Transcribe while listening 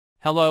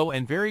Hello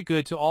and very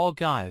good to all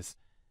guys.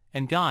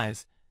 And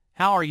guys,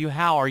 how are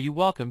you?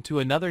 Welcome to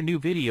another new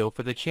video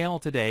for the channel.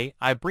 Today,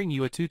 I bring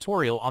you a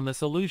tutorial on the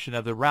solution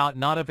of the route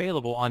not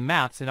available on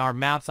Maps in our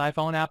Maps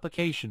iPhone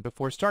application.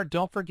 Before start,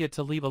 don't forget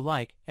to leave a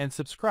like and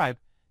subscribe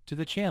to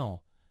the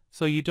channel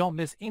so you don't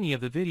miss any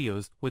of the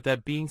videos. With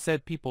that being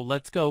said, people,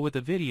 let's go with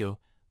the video.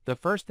 The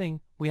first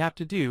thing we have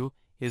to do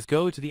is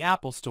go to the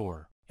Apple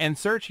Store and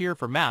search here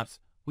for Maps.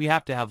 We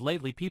have to have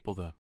lately, people,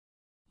 the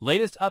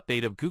latest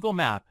update of Google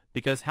Map,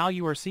 because how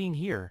you are seeing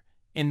here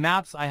in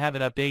Maps, I have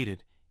it updated.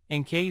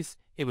 In case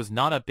it was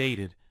not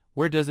updated,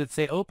 where does it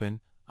say open?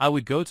 I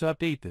would go to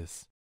update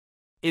this.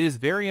 It is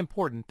very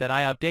important that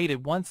I update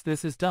it. Once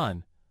this is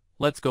done,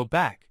 let's go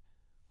back.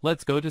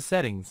 Let's go to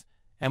settings,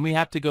 and we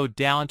have to go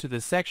down to the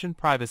section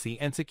privacy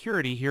and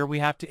security. Here we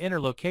have to enter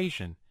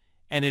location,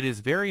 and it is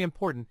very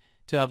important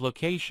to have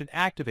location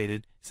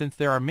activated, since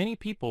there are many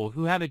people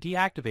who have it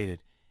deactivated,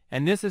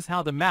 and this is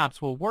how the Maps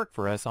will work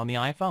for us on the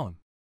iPhone.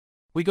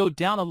 We go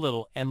down a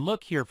little and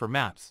look here for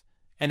Maps,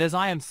 and as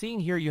I am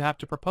seeing here, you have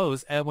to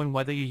propose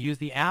whether you use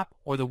the app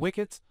or the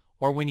widgets,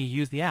 or when you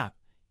use the app.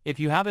 If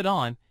you have it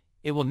on,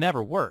 it will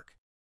never work.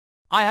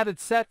 I have it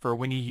set for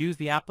when you use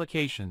the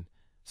application,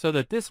 so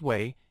that this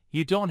way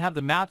you don't have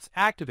the Maps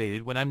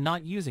activated when I'm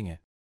not using it.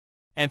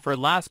 And for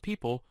last,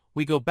 people,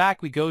 we go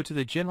back, we go to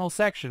the general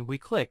section, we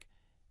click,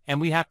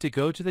 and we have to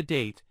go to the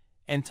date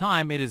and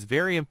time. It is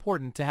very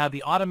important to have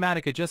the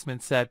automatic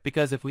adjustment set,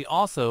 because if we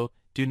also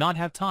do not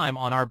have time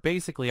on our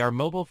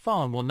mobile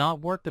phone will not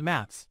work the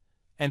Maps.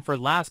 And for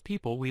last,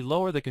 people, we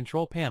lower the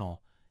control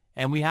panel,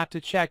 and we have to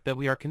check that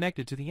we are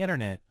connected to the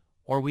internet,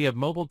 or we have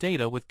mobile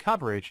data with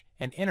coverage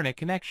and internet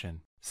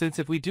connection, since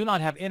if we do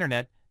not have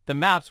internet, the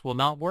Maps will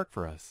not work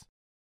for us.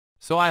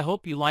 So I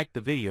hope you liked the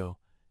video.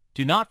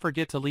 Do not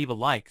forget to leave a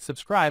like,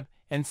 subscribe,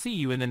 and see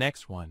you in the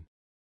next one.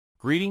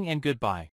 Greeting and goodbye.